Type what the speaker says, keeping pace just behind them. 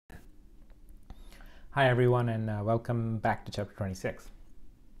Hi everyone, and welcome back to chapter 26.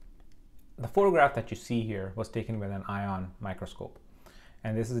 The photograph that you see here was taken with an ion microscope,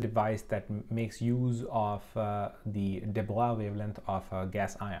 and this is a device that makes use of the de Broglie wavelength of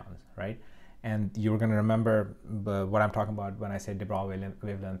gas ions, right? And you're going to remember what I'm talking about when I say de Broglie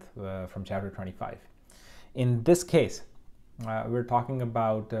wavelength from chapter 25. In this case, we're talking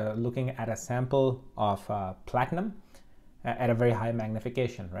about looking at a sample of platinum at a very high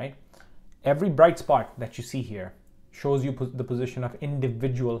magnification, right? Every bright spot that you see here shows you the position of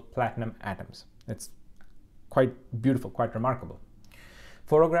individual platinum atoms. It's quite beautiful, quite remarkable.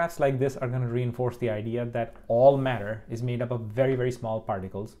 Photographs like this are going to reinforce the idea that all matter is made up of very, very small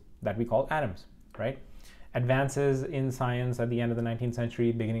particles that we call atoms, right? Advances in science at the end of the 19th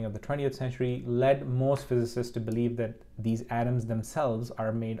century, beginning of the 20th century, led most physicists to believe that these atoms themselves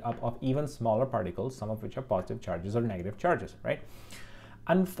are made up of even smaller particles, some of which are positive charges or negative charges, right?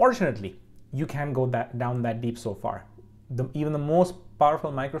 Unfortunately, you can't go down that deep so far. Even the most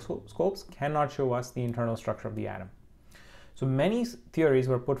powerful microscopes cannot show us the internal structure of the atom. So many theories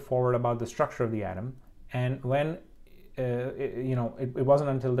were put forward about the structure of the atom, and when it wasn't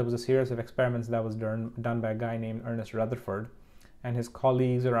until there was a series of experiments that was done by a guy named Ernest Rutherford and his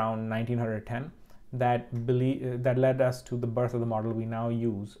colleagues around 1910 that led us to the birth of the model we now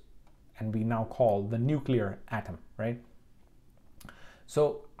use and we now call the nuclear atom, right?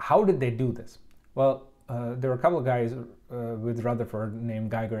 So how did they do this? Well, there were a couple of guys with Rutherford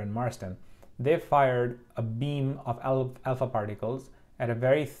named Geiger and Marston. They fired a beam of alpha particles at a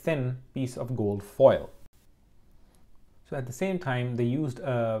very thin piece of gold foil. So at the same time, they used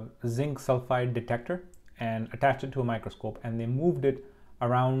a zinc sulfide detector and attached it to a microscope, and they moved it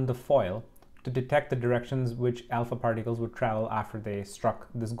around the foil to detect the directions which alpha particles would travel after they struck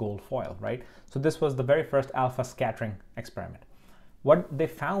this gold foil, right? So this was the very first alpha scattering experiment. What they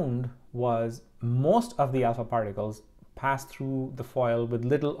found was most of the alpha particles passed through the foil with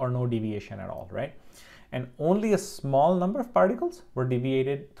little or no deviation at all, right? And only a small number of particles were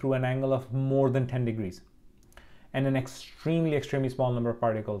deviated through an angle of more than 10 degrees. And an extremely, extremely small number of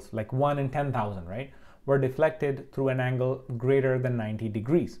particles, like 1 in 10,000, right, were deflected through an angle greater than 90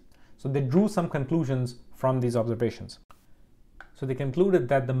 degrees. So they drew some conclusions from these observations. So they concluded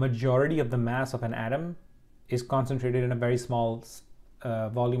that the majority of the mass of an atom is concentrated in a very small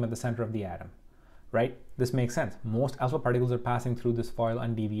volume at the center of the atom, right? This makes sense. Most alpha particles are passing through this foil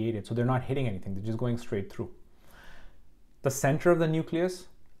undeviated, so they're not hitting anything, they're just going straight through. The center of the nucleus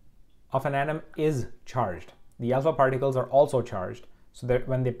of an atom is charged. The alpha particles are also charged, so that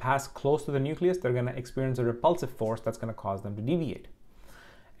when they pass close to the nucleus, they're going to experience a repulsive force that's going to cause them to deviate.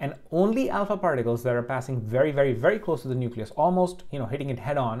 And only alpha particles that are passing very, very, very close to the nucleus, almost hitting it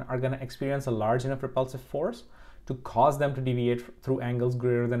head on, are going to experience a large enough repulsive force to cause them to deviate through angles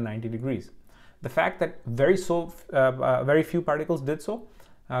greater than 90 degrees. The fact that very few particles did so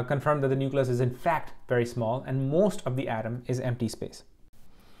confirmed that the nucleus is in fact very small and most of the atom is empty space.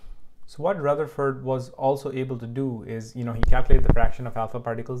 So what Rutherford was also able to do is, he calculated the fraction of alpha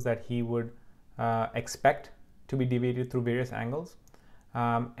particles that he would expect to be deviated through various angles,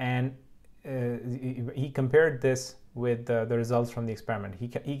 and he compared this with the results from the experiment. He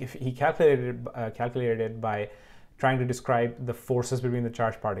calculated it by trying to describe the forces between the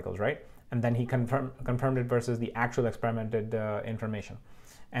charged particles, right? And then he confirmed it versus the actual experimented information.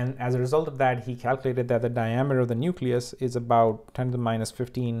 And as a result of that, he calculated that the diameter of the nucleus is about 10 to the minus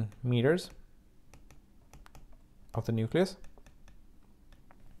 15 meters of the nucleus.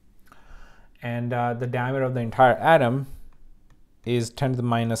 And the diameter of the entire atom is 10 to the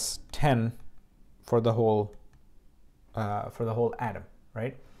minus 10 for the whole atom,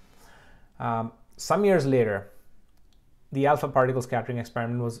 right? Some years later, the alpha particle scattering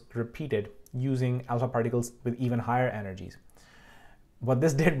experiment was repeated using alpha particles with even higher energies. What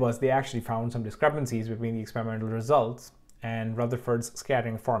this did was they actually found some discrepancies between the experimental results and Rutherford's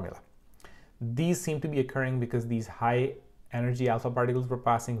scattering formula. These seem to be occurring because these high energy alpha particles were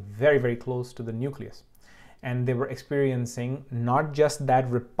passing very, very close to the nucleus, and they were experiencing not just that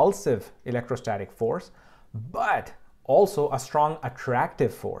repulsive electrostatic force, but also a strong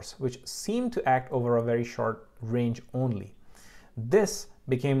attractive force, which seemed to act over a very short range only. This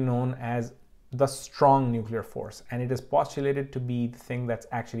became known as the strong nuclear force, and it is postulated to be the thing that's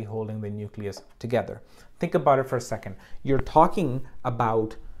actually holding the nucleus together. Think about it for a second. You're talking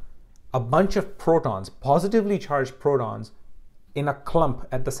about a bunch of protons, positively charged protons, in a clump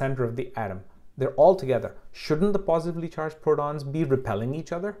at the center of the atom. They're all together. Shouldn't the positively charged protons be repelling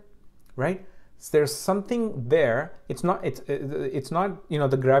each other, right? So there's something there. It's not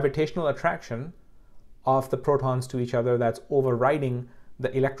the gravitational attraction of the protons to each other that's overriding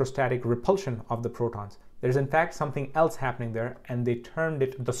the electrostatic repulsion of the protons. There's in fact something else happening there, and they termed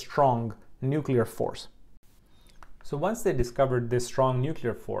it the strong nuclear force. So once they discovered this strong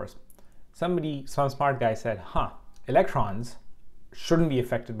nuclear force, some smart guy said, electrons shouldn't be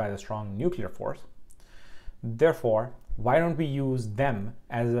affected by the strong nuclear force. Therefore, why don't we use them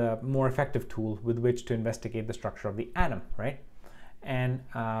as a more effective tool with which to investigate the structure of the atom, right? And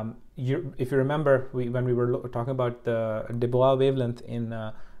if you remember, when we were talking about the de Broglie wavelength in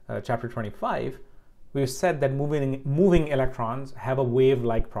chapter 25, we said that moving electrons have a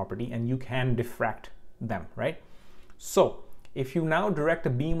wave-like property and you can diffract them, right? So if you now direct a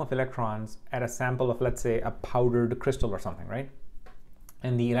beam of electrons at a sample of, let's say, a powdered crystal or something, right?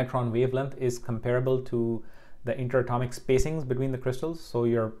 And the electron wavelength is comparable to the interatomic spacings between the crystals, so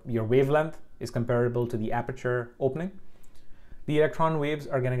your wavelength is comparable to the aperture opening, the electron waves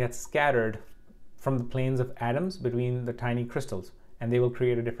are going to get scattered from the planes of atoms between the tiny crystals, and they will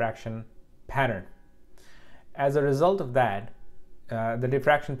create a diffraction pattern. As a result of that, the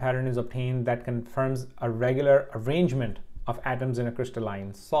diffraction pattern is obtained that confirms a regular arrangement of atoms in a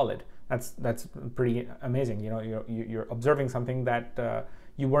crystalline solid. That's pretty amazing. You know, you're observing something that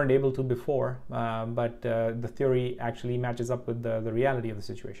you weren't able to before, but the theory actually matches up with the reality of the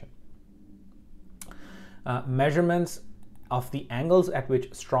situation. Measurements of the angles at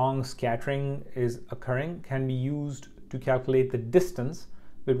which strong scattering is occurring can be used to calculate the distance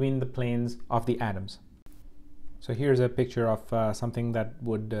between the planes of the atoms. So here's a picture of something that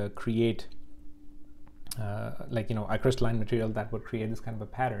would create a crystalline material that would create this kind of a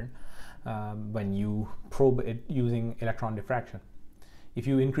pattern when you probe it using electron diffraction. If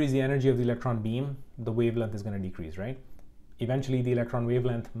you increase the energy of the electron beam, the wavelength is going to decrease, right? Eventually, the electron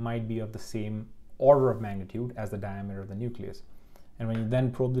wavelength might be of the same order of magnitude as the diameter of the nucleus. And when you then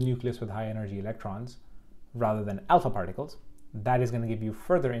probe the nucleus with high energy electrons rather than alpha particles, that is going to give you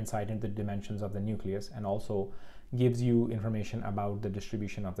further insight into the dimensions of the nucleus, and also gives you information about the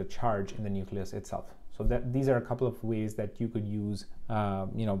distribution of the charge in the nucleus itself. So these are a couple of ways that you could use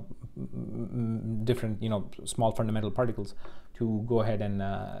different small fundamental particles to go ahead and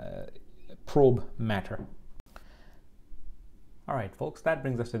probe matter. All right, folks, that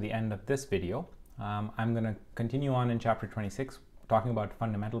brings us to the end of this video. I'm going to continue on in chapter 26, talking about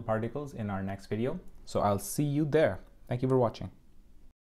fundamental particles in our next video. So I'll see you there. Thank you for watching.